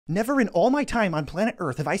Never in all my time on planet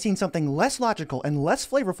Earth have I seen something less logical and less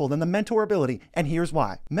flavorful than the mentor ability, and here's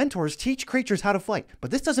why. Mentors teach creatures how to fight,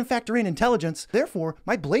 but this doesn't factor in intelligence. Therefore,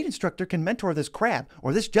 my blade instructor can mentor this crab,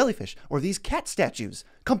 or this jellyfish, or these cat statues.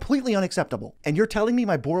 Completely unacceptable. And you're telling me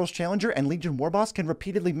my Boros Challenger and Legion Warboss can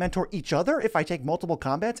repeatedly mentor each other if I take multiple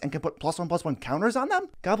combats and can put +1/+1 counters on them?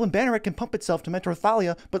 Goblin Banneret can pump itself to mentor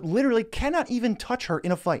Thalia, but literally cannot even touch her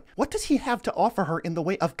in a fight. What does he have to offer her in the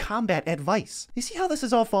way of combat advice? You see how this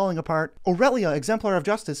is all falling apart? Aurelia, Exemplar of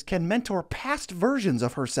Justice, can mentor past versions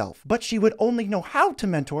of herself, but she would only know how to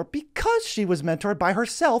mentor because she was mentored by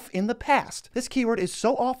herself in the past. This keyword is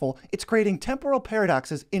so awful, it's creating temporal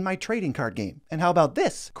paradoxes in my trading card game. And how about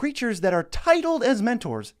this? Creatures that are titled as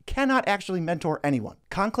mentors cannot actually mentor anyone.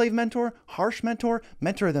 Conclave Mentor, Harsh Mentor,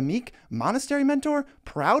 Mentor of the Meek, Monastery Mentor,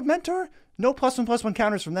 Proud Mentor? No +1/+1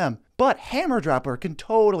 counters from them, but Hammer Dropper can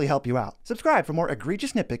totally help you out. Subscribe for more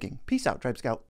egregious nitpicking. Peace out, Tribe Scout.